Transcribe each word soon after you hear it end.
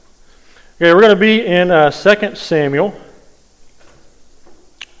Okay, we're going to be in 2 Samuel,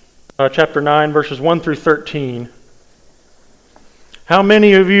 chapter 9, verses 1 through 13. How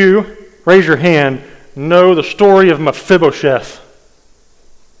many of you, raise your hand, know the story of Mephibosheth?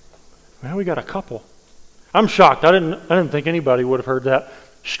 Well, we got a couple. I'm shocked. I didn't think anybody would have heard that.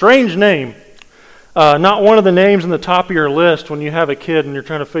 Strange name. Not one of the names in the top of your list when you have a kid and you're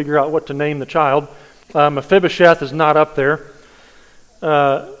trying to figure out what to name the child. Mephibosheth is not up there.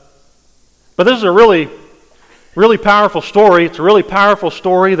 But this is a really, really powerful story. It's a really powerful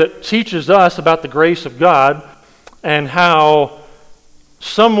story that teaches us about the grace of God and how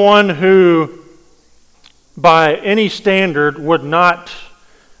someone who, by any standard, would not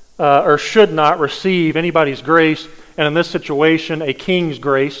or should not receive anybody's grace, and in this situation, a king's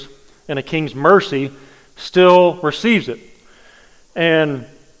grace and a king's mercy, still receives it. And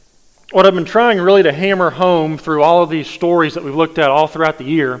what I've been trying really to hammer home through all of these stories that we've looked at all throughout the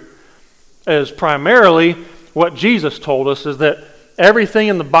year is primarily what Jesus told us, is that everything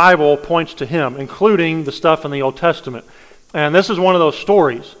in the Bible points to Him, including the stuff in the Old Testament. And this is one of those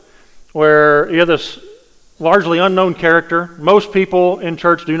stories where you have this largely unknown character. Most people in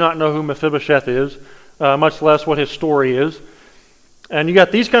church do not know who Mephibosheth is, much less what his story is. And you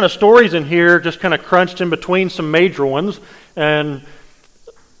got these kind of stories in here just kind of crunched in between some major ones. And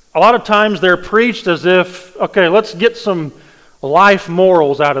a lot of times they're preached as if, okay, let's get some life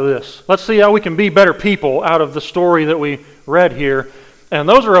morals out of this. Let's see how we can be better people out of the story that we read here. And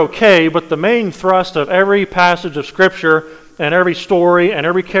those are okay, but the main thrust of every passage of Scripture and every story and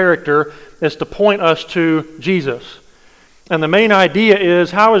every character is to point us to Jesus. And the main idea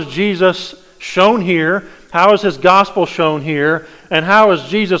is, how is Jesus shown here? How is His gospel shown here? And how is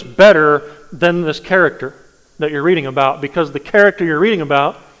Jesus better than this character that you're reading about? Because the character you're reading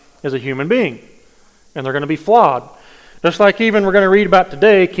about is a human being, and they're going to be flawed. Just like even we're going to read about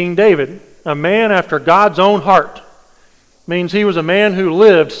today, King David, a man after God's own heart. Means he was a man who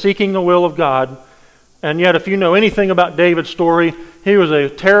lived seeking the will of God. And yet, if you know anything about David's story, he was a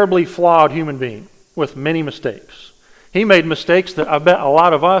terribly flawed human being with many mistakes. He made mistakes that I bet a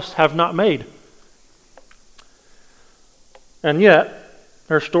lot of us have not made. And yet,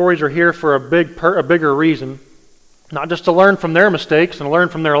 their stories are here for a bigger reason. Not just to learn from their mistakes and learn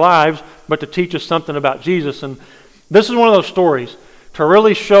from their lives, but to teach us something about Jesus. And this is one of those stories to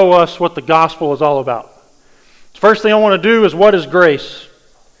really show us what the gospel is all about. The first thing I want to do is, what is grace?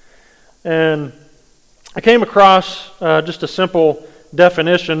 And I came across just a simple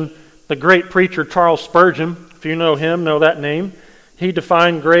definition. The great preacher Charles Spurgeon, if you know him, know that name. He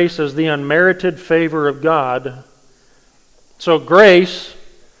defined grace as the unmerited favor of God. So grace,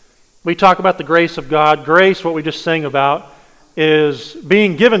 we talk about the grace of God. Grace, what we just sang about, is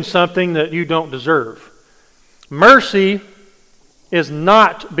being given something that you don't deserve. Mercy is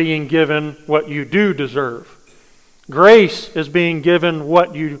not being given what you do deserve. Grace is being given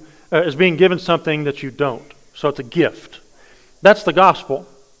something that you don't. So it's a gift. That's the gospel.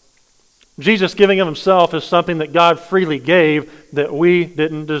 Jesus giving of Himself is something that God freely gave that we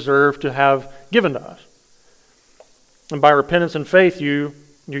didn't deserve to have given to us. And by repentance and faith, you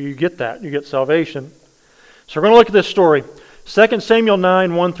get that. You get salvation. So we're going to look at this story. 2 Samuel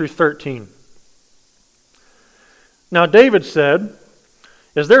 9, 1 through 13. Now David said,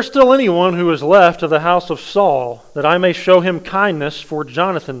 "Is there still anyone who is left of the house of Saul, that I may show him kindness for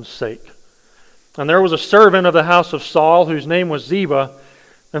Jonathan's sake?" And there was a servant of the house of Saul, whose name was Ziba.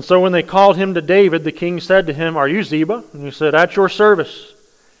 And so when they called him to David, the king said to him, "Are you Ziba?" And he said, "At your service."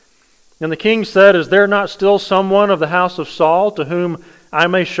 And the king said, "Is there not still someone of the house of Saul to whom I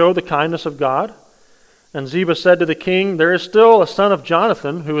may show the kindness of God?" And Ziba said to the king, "There is still a son of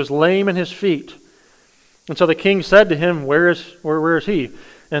Jonathan who is lame in his feet." And so the king said to him, where is he?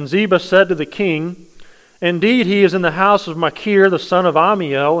 And Ziba said to the king, "Indeed, he is in the house of Machir, the son of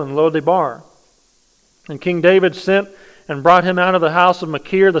Ammiel, in Lo-debar." And King David sent and brought him out of the house of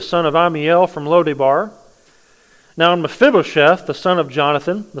Machir, the son of Ammiel, from Lo-debar. Now when Mephibosheth, the son of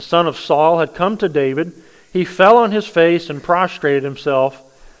Jonathan, the son of Saul, had come to David, he fell on his face and prostrated himself.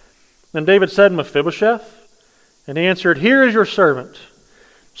 And David said, "Mephibosheth?" And he answered, "Here is your servant."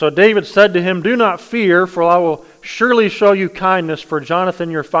 So David said to him, "Do not fear, for I will surely show you kindness for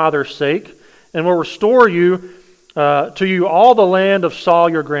Jonathan your father's sake, and will restore to you all the land of Saul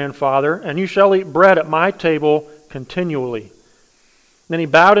your grandfather, and you shall eat bread at my table continually." Then he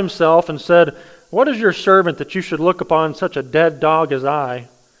bowed himself and said, "What is your servant that you should look upon such a dead dog as I?"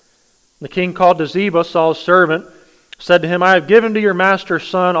 The king called to Ziba, Saul's servant, said to him, "I have given to your master's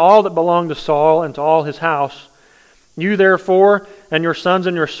son all that belonged to Saul and to all his house. You therefore and your sons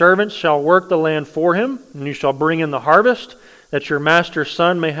and your servants shall work the land for him, and you shall bring in the harvest, that your master's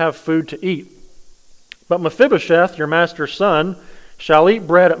son may have food to eat. But Mephibosheth, your master's son, shall eat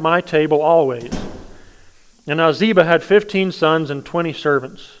bread at my table always. And now Ziba had 15 sons and 20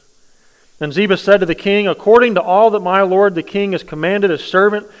 servants. And Ziba said to the king, according to all that my lord the king has commanded his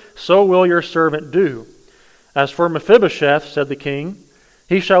servant, so will your servant do. As for Mephibosheth, said the king,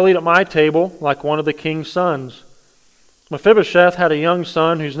 he shall eat at my table like one of the king's sons. Mephibosheth had a young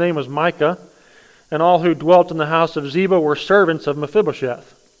son whose name was Micah, and all who dwelt in the house of Ziba were servants of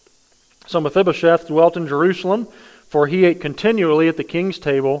Mephibosheth. So Mephibosheth dwelt in Jerusalem, for he ate continually at the king's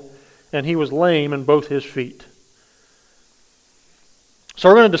table, and he was lame in both his feet. So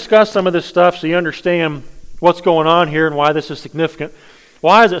we're going to discuss some of this stuff so you understand what's going on here and why this is significant.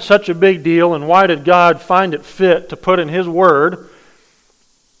 Why is it such a big deal, and why did God find it fit to put in His Word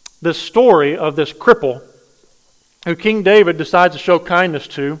this story of this cripple who King David decides to show kindness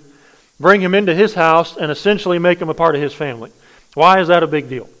to, bring him into his house, and essentially make him a part of his family? Why is that a big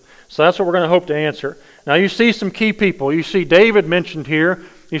deal? So that's what we're going to hope to answer. Now you see some key people. You see David mentioned here.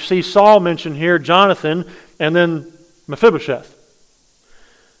 You see Saul mentioned here, Jonathan, and then Mephibosheth.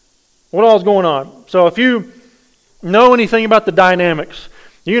 What all is going on? So if you know anything about the dynamics,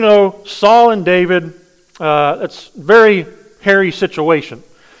 you know Saul and David, it's a very hairy situation.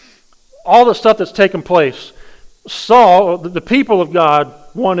 All the stuff that's taken place. Saul, the people of God,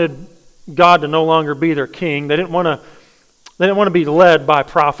 wanted God to no longer be their king. They didn't want to be led by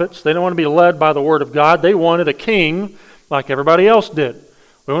prophets. They didn't want to be led by the Word of God. They wanted a king like everybody else did.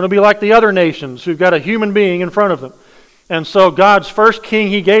 We want to be like the other nations who've got a human being in front of them. And so God's first king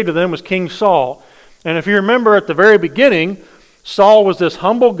He gave to them was King Saul. And if you remember at the very beginning, Saul was this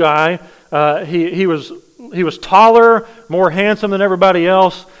humble guy. He was taller, more handsome than everybody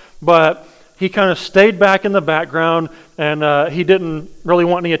else, but he kind of stayed back in the background, and he didn't really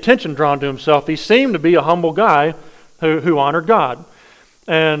want any attention drawn to himself. He seemed to be a humble guy who honored God.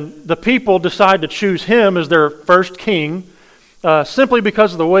 And the people decided to choose him as their first king simply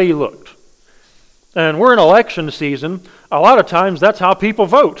because of the way he looked. And we're in election season. A lot of times that's how people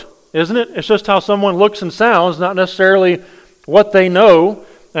vote, isn't it? It's just how someone looks and sounds, not necessarily what they know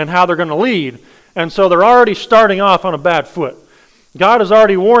and how they're going to lead. And so they're already starting off on a bad foot. God has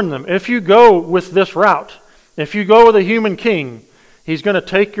already warned them. If you go with this route, if you go with a human king, He's going to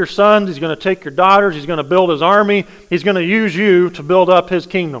take your sons, He's going to take your daughters, He's going to build His army, He's going to use you to build up His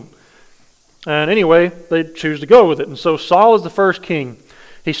kingdom. And anyway, they choose to go with it. And so Saul is the first king.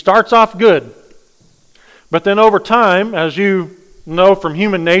 He starts off good. But then over time, as you know from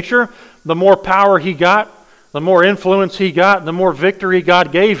human nature, the more power he got, the more influence he got, the more victory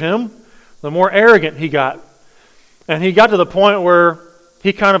God gave him, the more arrogant he got. And he got to the point where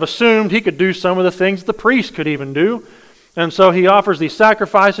he kind of assumed he could do some of the things the priest could even do. And so he offers these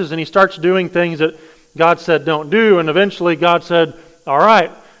sacrifices and he starts doing things that God said don't do. And eventually God said, all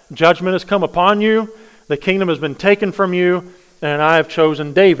right, judgment has come upon you, the kingdom has been taken from you, and I have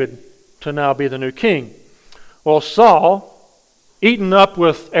chosen David to now be the new king. Well, Saul, eaten up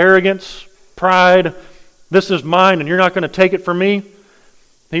with arrogance, pride, this is mine and you're not going to take it from me,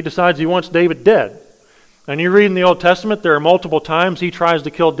 he decides he wants David dead. And you read in the Old Testament, there are multiple times he tries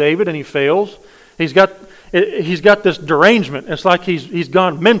to kill David and he fails. He's got this derangement. It's like he's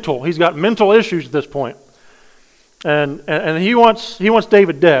gone mental. He's got mental issues at this point. And he wants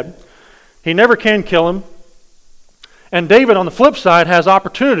David dead. He never can kill him. And David, on the flip side, has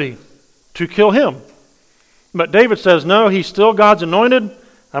opportunity to kill him. But David says, no, he's still God's anointed.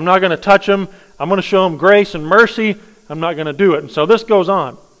 I'm not going to touch him. I'm going to show him grace and mercy. I'm not going to do it. And so this goes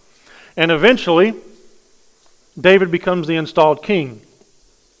on. And eventually, David becomes the installed king.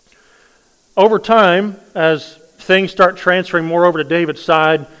 Over time, as things start transferring more over to David's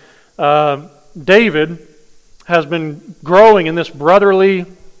side, David has been growing in this brotherly,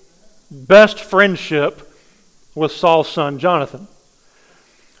 best friendship with Saul's son, Jonathan.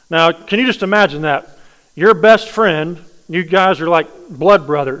 Now, can you just imagine that? Your best friend, you guys are like blood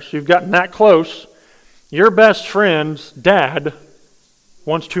brothers. You've gotten that close. Your best friend's dad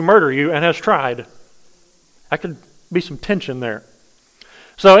wants to murder you and has tried. That could be some tension there.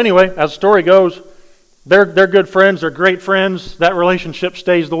 So anyway, as the story goes, they're good friends. They're great friends. That relationship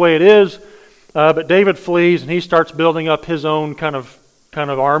stays the way it is. But David flees and he starts building up his own kind of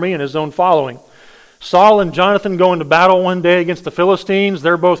army and his own following. Saul and Jonathan go into battle one day against the Philistines.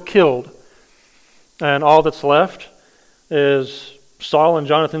 They're both killed. And all that's left is Saul and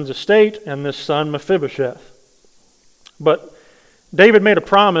Jonathan's estate and this son Mephibosheth. But David made a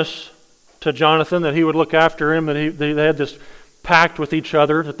promise to Jonathan that he would look after him, that they had this pact with each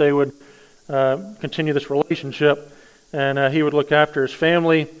other, that they would continue this relationship, and he would look after his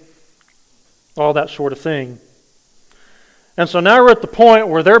family, all that sort of thing. And so now we're at the point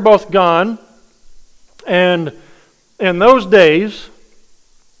where they're both gone. And in those days,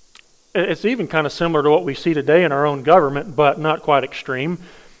 it's even kind of similar to what we see today in our own government, but not quite extreme.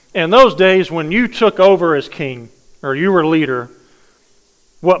 In those days, when you took over as king, or you were leader,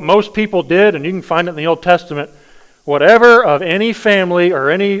 what most people did, and you can find it in the Old Testament, whatever of any family or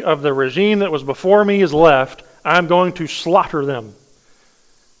any of the regime that was before me is left, I'm going to slaughter them.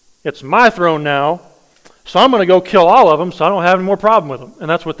 It's my throne now, so I'm going to go kill all of them so I don't have any more problem with them. And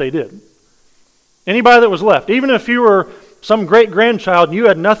that's what they did. Anybody that was left, even if you were some great-grandchild and you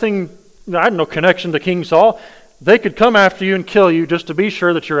had nothing, I had no connection to King Saul, they could come after you and kill you just to be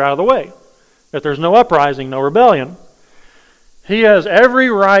sure that you're out of the way, that there's no uprising, no rebellion. He has every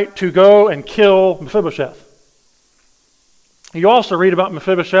right to go and kill Mephibosheth. You also read about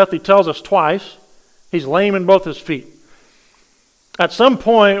Mephibosheth, he tells us twice, he's lame in both his feet. At some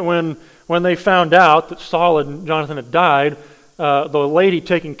point when they found out that Saul and Jonathan had died, the lady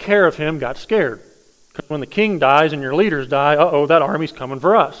taking care of him got scared. Because when the king dies and your leaders die, that army's coming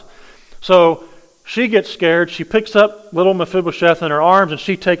for us. So she gets scared. She picks up little Mephibosheth in her arms and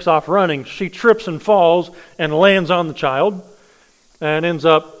she takes off running. She trips and falls and lands on the child and ends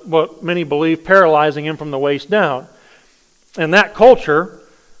up, what many believe, paralyzing him from the waist down. In that culture,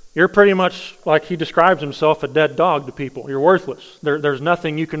 you're pretty much, like he describes himself, a dead dog to people. You're worthless. There's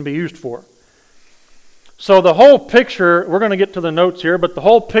nothing you can be used for. So the whole picture, we're going to get to the notes here, but the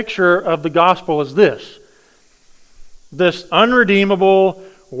whole picture of the gospel is this. This unredeemable,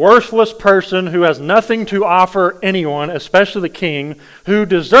 worthless person who has nothing to offer anyone, especially the king, who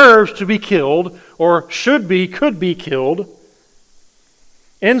deserves to be killed, or could be killed,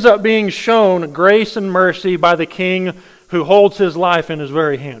 ends up being shown grace and mercy by the king who holds his life in his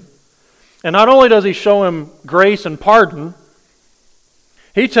very hand. And not only does he show him grace and pardon,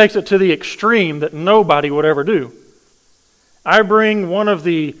 he takes it to the extreme that nobody would ever do. I bring one of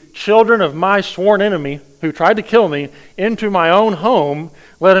the children of my sworn enemy who tried to kill me into my own home,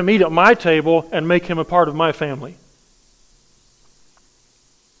 let him eat at my table, and make him a part of my family.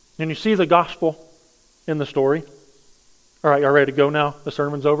 And you see the gospel in the story? All right, y'all ready to go now? The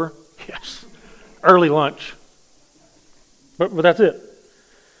sermon's over? Yes. Early lunch. But that's it.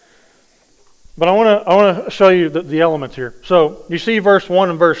 But I want to show you the elements here. So you see verse 1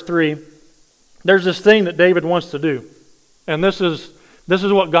 and verse 3. There's this thing that David wants to do. And this is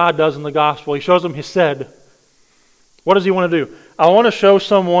what God does in the gospel. He shows him his said. What does he want to do? I want to show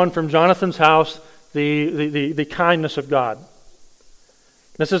someone from Jonathan's house the kindness of God.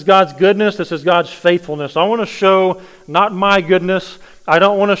 This is God's goodness. This is God's faithfulness. I want to show not my goodness. I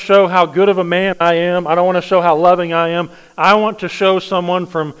don't want to show how good of a man I am. I don't want to show how loving I am. I want to show someone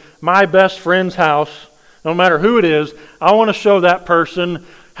from my best friend's house, no matter who it is, I want to show that person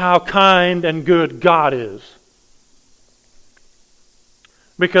how kind and good God is.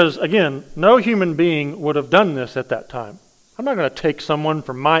 Because, again, no human being would have done this at that time. I'm not going to take someone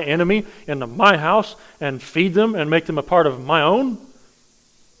from my enemy into my house and feed them and make them a part of my own.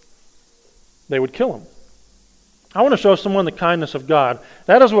 They would kill him. I want to show someone the kindness of God.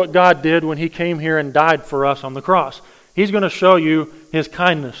 That is what God did when he came here and died for us on the cross. He's going to show you his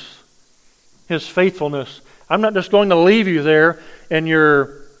kindness, his faithfulness. I'm not just going to leave you there in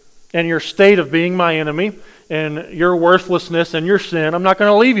your state of being my enemy and your worthlessness and your sin. I'm not going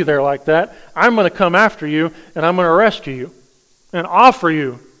to leave you there like that. I'm going to come after you and I'm going to rescue you and offer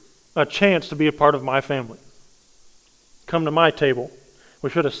you a chance to be a part of my family. Come to my table. We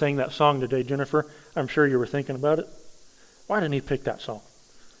should have sang that song today, Jennifer. I'm sure you were thinking about it. Why didn't he pick that song?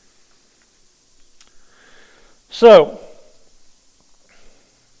 So,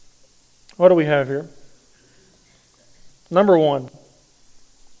 what do we have here? Number 1.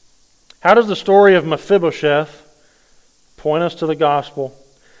 How does the story of Mephibosheth point us to the gospel?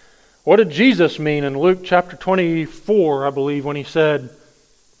 What did Jesus mean in Luke chapter 24, I believe, when he said,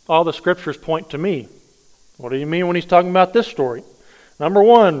 all the scriptures point to me? What do you mean when he's talking about this story? Number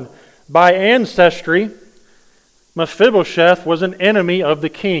 1, by ancestry, Mephibosheth was an enemy of the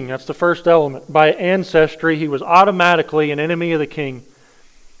king. That's the first element. By ancestry, he was automatically an enemy of the king.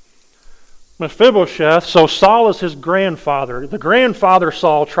 Mephibosheth, so Saul is his grandfather. The grandfather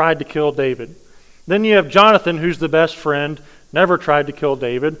Saul tried to kill David. Then you have Jonathan, who's the best friend, never tried to kill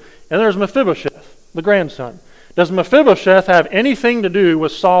David. And there's Mephibosheth, the grandson. Does Mephibosheth have anything to do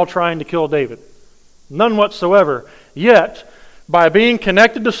with Saul trying to kill David? None whatsoever. Yet, by being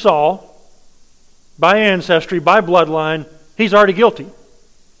connected to Saul, by ancestry, by bloodline, he's already guilty.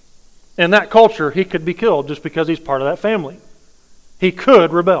 In that culture, he could be killed just because he's part of that family. He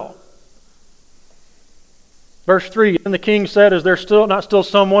could rebel. Verse 3, and the king said, is there not still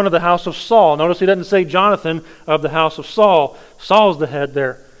someone of the house of Saul? Notice he doesn't say Jonathan of the house of Saul. Saul's the head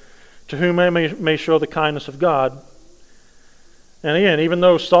there, to whom I may show the kindness of God. And again, even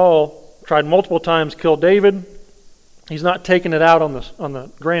though Saul tried multiple times to kill David, he's not taking it out on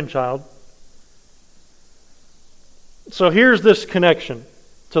the grandchild. So here's this connection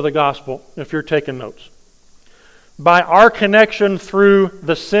to the gospel, if you're taking notes. By our connection through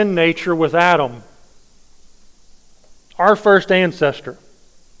the sin nature with Adam, our first ancestor,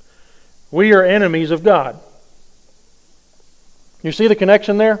 we are enemies of God. You see the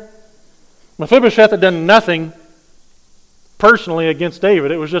connection there? Mephibosheth had done nothing personally against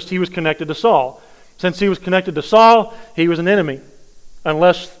David. It was just he was connected to Saul. Since he was connected to Saul, he was an enemy,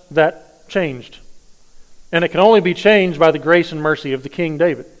 unless that changed. And it can only be changed by the grace and mercy of the King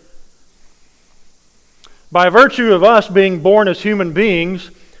David. By virtue of us being born as human beings,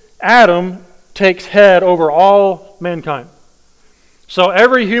 Adam takes head over all mankind. So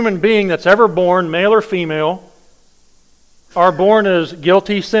every human being that's ever born, male or female, are born as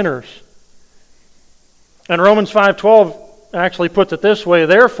guilty sinners. And Romans 5:12 actually puts it this way,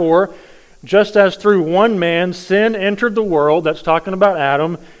 therefore, just as through one man sin entered the world, that's talking about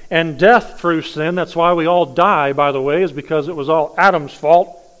Adam, and death through sin, that's why we all die, by the way, is because it was all Adam's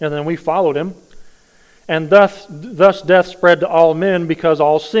fault, and then we followed him. And thus death spread to all men because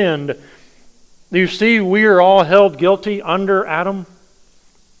all sinned. Do you see we are all held guilty under Adam?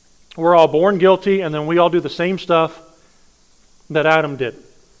 We're all born guilty, and then we all do the same stuff that Adam did.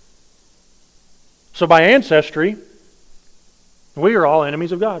 So by ancestry, we are all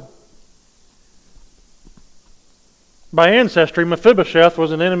enemies of God. By ancestry, Mephibosheth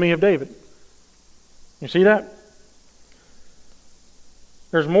was an enemy of David. You see that?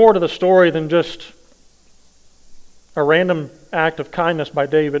 There's more to the story than just a random act of kindness by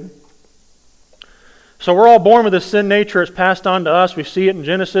David. So we're all born with this sin nature. It's passed on to us. We see it in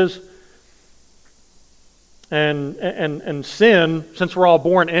Genesis. And sin, since we're all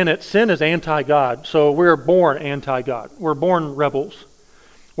born in it, sin is anti-God. So we're born anti-God. We're born rebels.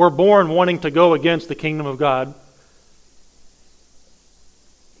 We're born wanting to go against the kingdom of God.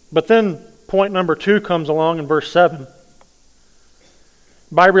 But then point number 2 comes along in verse 7.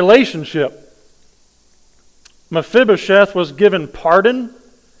 By relationship, Mephibosheth was given pardon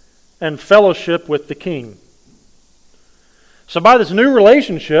and fellowship with the king. So by this new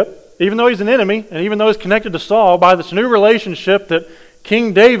relationship, even though he's an enemy, and even though he's connected to Saul, by this new relationship that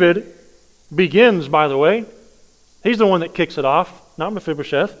King David begins, by the way, he's the one that kicks it off, not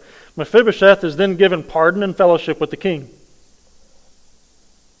Mephibosheth. Mephibosheth is then given pardon and fellowship with the king.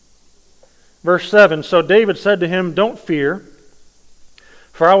 Verse 7, so David said to him, don't fear,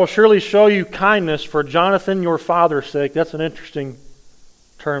 for I will surely show you kindness for Jonathan your father's sake. That's an interesting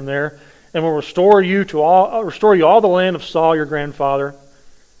term there. And will restore you all the land of Saul your grandfather,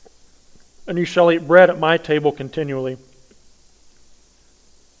 and you shall eat bread at my table continually.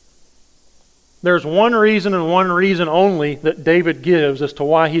 There's one reason and one reason only that David gives as to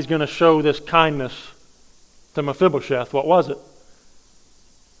why he's going to show this kindness to Mephibosheth. What was it?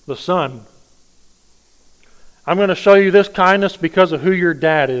 The son. I'm going to show you this kindness because of who your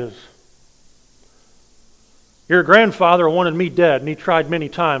dad is. Your grandfather wanted me dead, and he tried many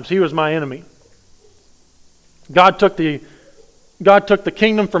times. He was my enemy. God took the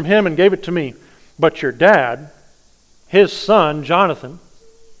kingdom from him and gave it to me. But your dad, his son, Jonathan,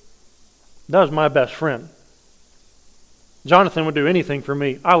 that was my best friend. Jonathan would do anything for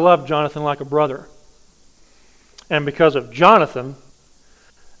me. I loved Jonathan like a brother. And because of Jonathan,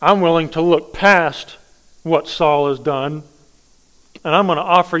 I'm willing to look past what Saul has done, and I'm going to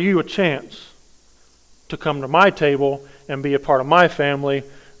offer you a chance to come to my table and be a part of my family,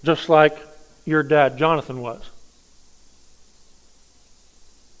 just like your dad Jonathan was.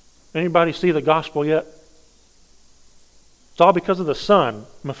 Anybody see the gospel yet? It's all because of the son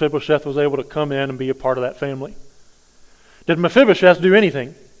Mephibosheth was able to come in and be a part of that family. Did Mephibosheth do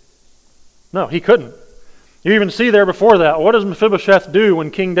anything? No, he couldn't. You even see there before that, what does Mephibosheth do when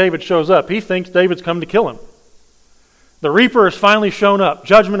King David shows up? He thinks David's come to kill him. The reaper has finally shown up.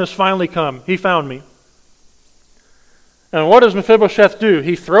 Judgment has finally come. He found me. And what does Mephibosheth do?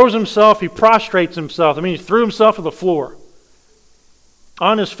 He throws himself, he prostrates himself. He threw himself to the floor.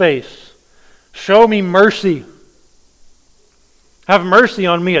 On his face. Show me mercy. Have mercy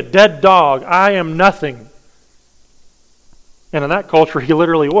on me, a dead dog. I am nothing. And in that culture, he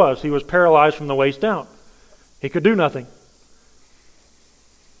literally was. He was paralyzed from the waist down. He could do nothing.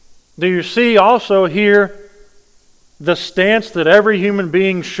 Do you see also here the stance that every human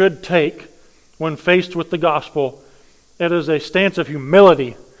being should take when faced with the gospel? It is a stance of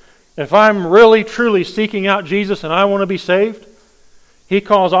humility. if I'm really, truly seeking out Jesus and I want to be saved, He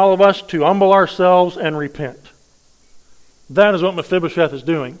calls all of us to humble ourselves and repent. That is what Mephibosheth is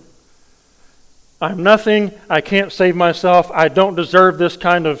doing. I'm nothing. I can't save myself. I don't deserve this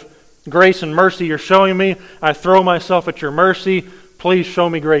kind of grace and mercy you're showing me. I throw myself at your mercy. Please show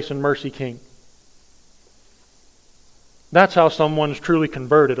me grace and mercy, King. That's how someone's truly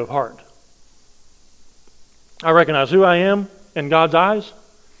converted of heart. I recognize who I am in God's eyes.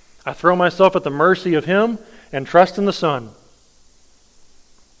 I throw myself at the mercy of Him and trust in the Son.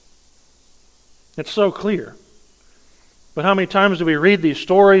 It's so clear. But how many times do we read these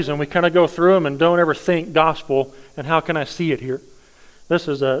stories and we kind of go through them and don't ever think gospel, and how can I see it here? This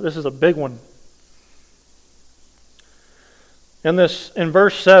is a big one. In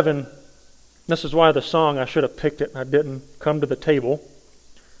verse 7, this is why the song, I should have picked it and I didn't, come to the table.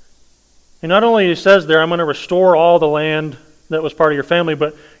 And not only he says there, I'm going to restore all the land that was part of your family,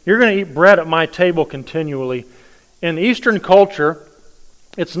 but you're going to eat bread at my table continually. In Eastern culture,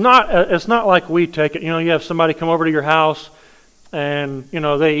 it's not like we take it. You know, you have somebody come over to your house and, you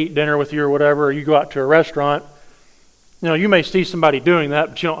know, they eat dinner with you or whatever, or you go out to a restaurant. You know, you may see somebody doing that,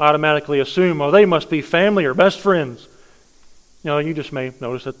 but you don't automatically assume, oh, they must be family or best friends. You know, you just may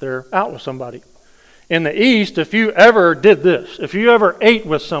notice that they're out with somebody. In the East, if you ever did this, if you ever ate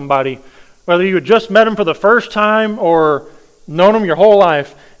with somebody, whether you had just met them for the first time or known them your whole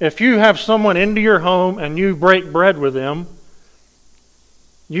life, if you have someone into your home and you break bread with them,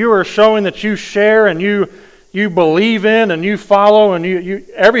 you are showing that you share and you believe in and you follow, and you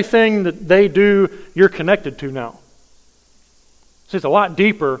everything that they do, you're connected to now. See, it's a lot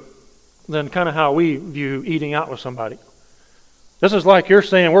deeper than kind of how we view eating out with somebody. This is like you're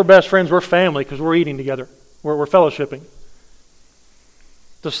saying we're best friends, we're family because we're eating together. We're fellowshipping.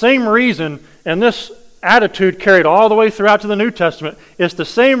 The same reason, and this attitude carried all the way throughout to the New Testament, it's the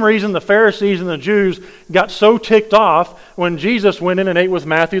same reason the Pharisees and the Jews got so ticked off when Jesus went in and ate with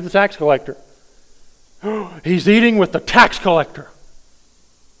Matthew the tax collector. He's eating with the tax collector.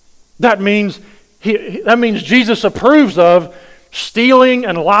 That means Jesus approves of stealing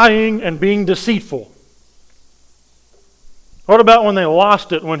and lying and being deceitful. What about when they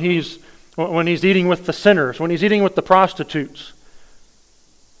lost it when he's eating with the sinners, when he's eating with the prostitutes?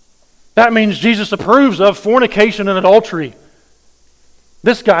 That means Jesus approves of fornication and adultery.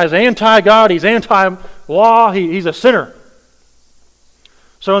 This guy's anti-God, he's anti-law, he's a sinner.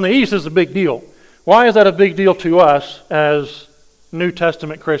 So in the East, it's a big deal. Why is that a big deal to us as New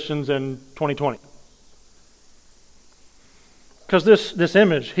Testament Christians in 2020? Because this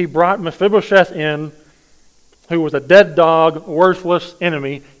image, he brought Mephibosheth in, who was a dead dog, worthless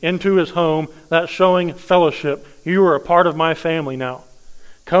enemy, into his home. That's showing fellowship. You are a part of my family now.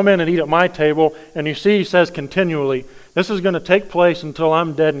 Come in and eat at my table. And you see, he says continually, this is going to take place until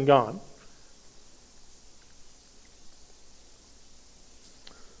I'm dead and gone.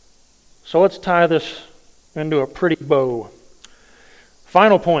 So let's tie this into a pretty bow.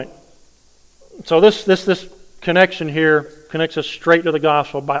 Final point. So this connection here connects us straight to the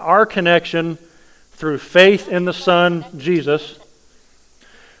gospel. By our connection through faith in the Son, Jesus,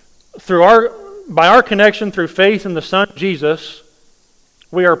 by our connection through faith in the Son, Jesus,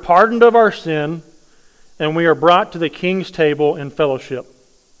 we are pardoned of our sin, and we are brought to the King's table in fellowship.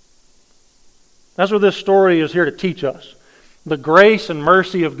 That's what this story is here to teach us. The grace and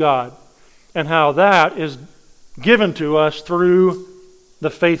mercy of God, and how that is given to us through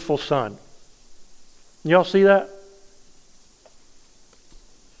the faithful Son. Y'all see that?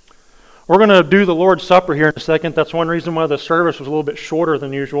 We're going to do the Lord's Supper here in a second. That's one reason why the service was a little bit shorter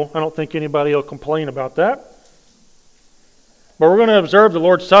than usual. I don't think anybody will complain about that. But we're going to observe the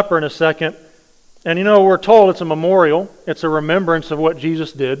Lord's Supper in a second. And you know, we're told it's a memorial. It's a remembrance of what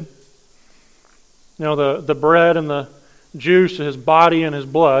Jesus did. You know, the bread and the juice, his body and his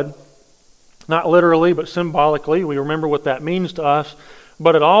blood. Not literally, but symbolically. We remember what that means to us.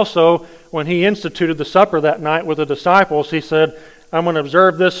 But it also, when he instituted the supper that night with the disciples, he said, I'm going to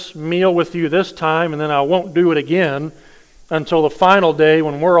observe this meal with you this time, and then I won't do it again until the final day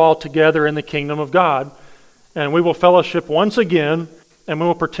when we're all together in the kingdom of God. And we will fellowship once again, and we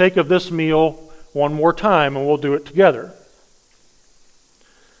will partake of this meal one more time, and we'll do it together.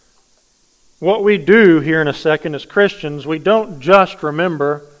 What we do here in a second as Christians, we don't just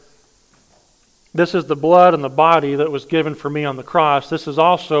remember this is the blood and the body that was given for me on the cross. This is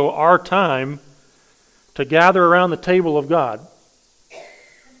also our time to gather around the table of God.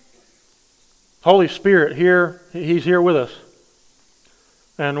 Holy Spirit here, he's here with us.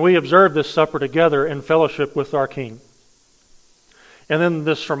 And we observe this supper together in fellowship with our King. And then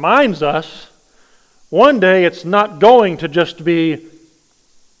this reminds us, one day it's not going to just be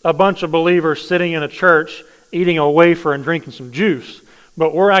a bunch of believers sitting in a church eating a wafer and drinking some juice,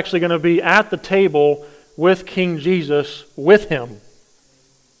 but we're actually going to be at the table with King Jesus, with Him.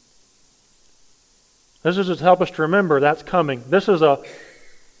 This is just to help us to remember that's coming. This is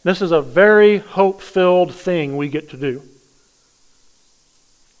a very hope-filled thing we get to do.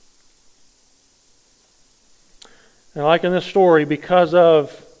 And like in this story, because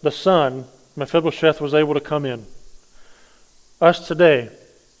of the son, Mephibosheth was able to come in. Us today,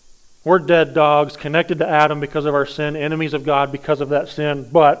 we're dead dogs, connected to Adam because of our sin, enemies of God because of that sin.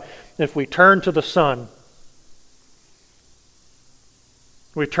 But if we turn to the Son,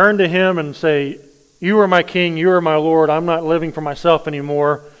 we turn to Him and say, "You are my King, You are my Lord, I'm not living for myself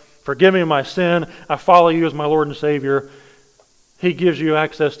anymore. Forgive me my sin, I follow You as my Lord and Savior." He gives you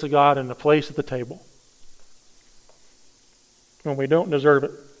access to God and a place at the table when we don't deserve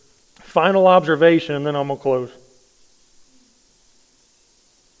it. Final observation, and then I'm going to close.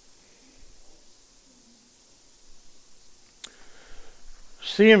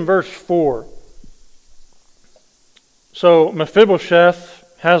 See in verse 4. So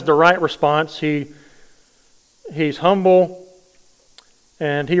Mephibosheth has the right response. He's humble,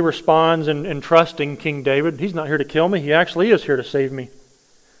 and he responds in trusting King David. He's not here to kill me. He actually is here to save me.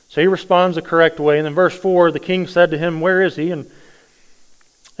 So he responds the correct way. And then verse 4, the king said to him, "Where is he?"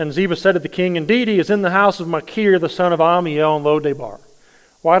 And Ziba said to the king, "Indeed, he is in the house of Machir, the son of Amiel, in Lo-debar."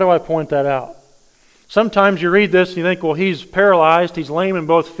 Why do I point that out? Sometimes you read this and you think, well, he's paralyzed, he's lame in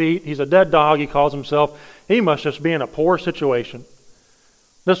both feet, he's a dead dog, he calls himself. He must just be in a poor situation.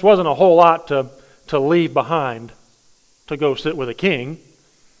 This wasn't a whole lot to leave behind to go sit with a king.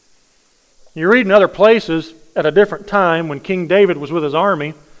 You read in other places at a different time when King David was with his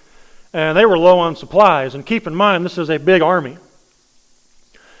army, and they were low on supplies. And keep in mind, this is a big army.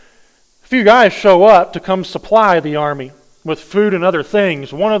 A few guys show up to come supply the army with food and other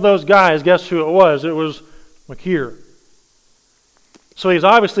things. One of those guys, guess who it was? It was Machir. So he's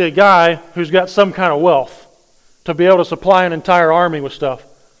obviously a guy who's got some kind of wealth to be able to supply an entire army with stuff.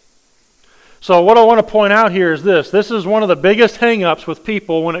 So what I want to point out here is this. This is one of the biggest hang-ups with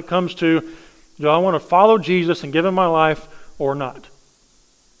people when it comes to, do I want to follow Jesus and give Him my life or not?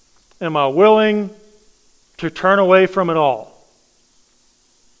 Am I willing to turn away from it all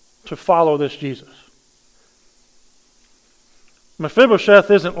to follow this Jesus?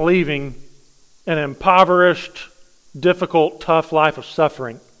 Mephibosheth isn't leaving an impoverished, difficult, tough life of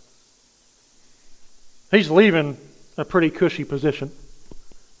suffering. He's leaving a pretty cushy position.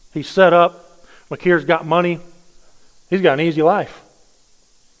 He's set up. Machir's got money. He's got an easy life.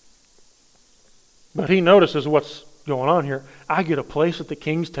 But he notices what's going on here. I get a place at the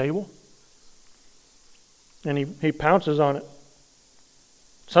king's table. And he pounces on it.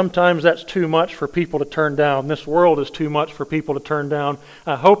 Sometimes that's too much for people to turn down. This world is too much for people to turn down.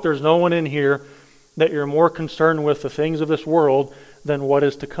 I hope there's no one in here that you're more concerned with the things of this world than what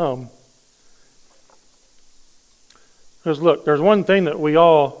is to come. Because look, there's one thing that we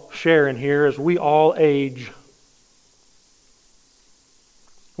all share in here is we all age.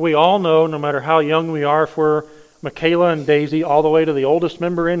 We all know, no matter how young we are, if we're Michaela and Daisy, all the way to the oldest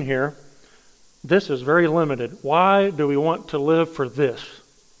member in here, this is very limited. Why do we want to live for this?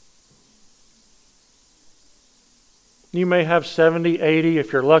 You may have 70, 80,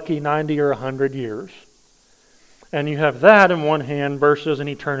 if you're lucky, 90 or 100 years. And you have that in one hand versus an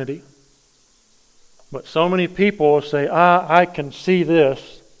eternity. But so many people say, I can see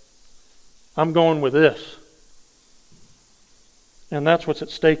this. I'm going with this. And that's what's at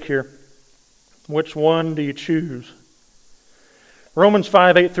stake here. Which one do you choose? Romans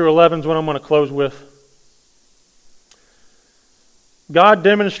 5, 8 through 11 is what I'm going to close with. God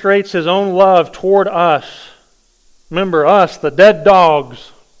demonstrates His own love toward us. Remember us, the dead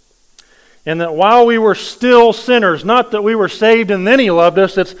dogs. And that while we were still sinners, not that we were saved and then He loved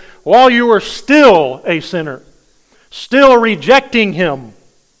us, it's while you were still a sinner, still rejecting Him.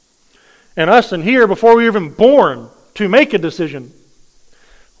 And us in here, before we were even born to make a decision.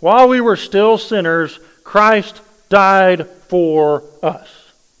 While we were still sinners, Christ died for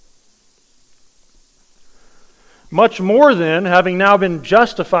us. Much more then, having now been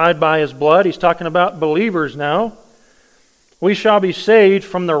justified by His blood, he's talking about believers now, we shall be saved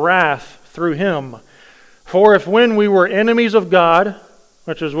from the wrath through Him. For if when we were enemies of God,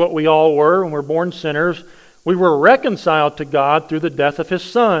 which is what we all were when we were born sinners, we were reconciled to God through the death of His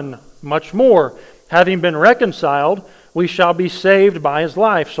Son, much more, having been reconciled, we shall be saved by His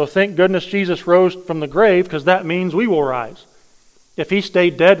life. So thank goodness Jesus rose from the grave, because that means we will rise. If He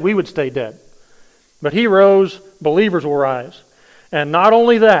stayed dead, we would stay dead. But He rose, believers will rise. And not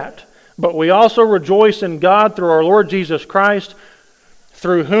only that, but we also rejoice in God through our Lord Jesus Christ,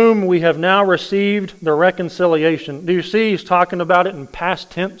 through whom we have now received the reconciliation. Do you see he's talking about it in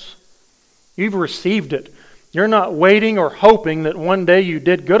past tense? You've received it. You're not waiting or hoping that one day you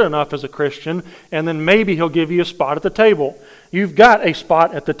did good enough as a Christian and then maybe he'll give you a spot at the table. You've got a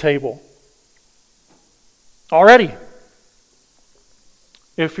spot at the table already,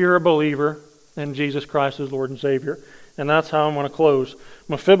 if you're a believer in Jesus Christ as Lord and Savior. And that's how I'm going to close.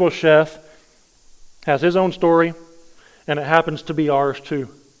 Mephibosheth has his own story, and it happens to be ours too.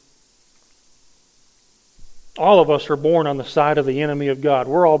 All of us are born on the side of the enemy of God.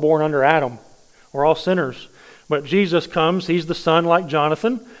 We're all born under Adam. We're all sinners. But Jesus comes, he's the son like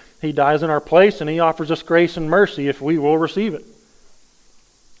Jonathan. He dies in our place, and he offers us grace and mercy if we will receive it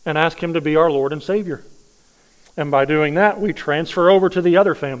and ask him to be our Lord and Savior. And by doing that, we transfer over to the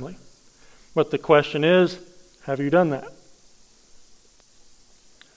other family. But the question is, have you done that?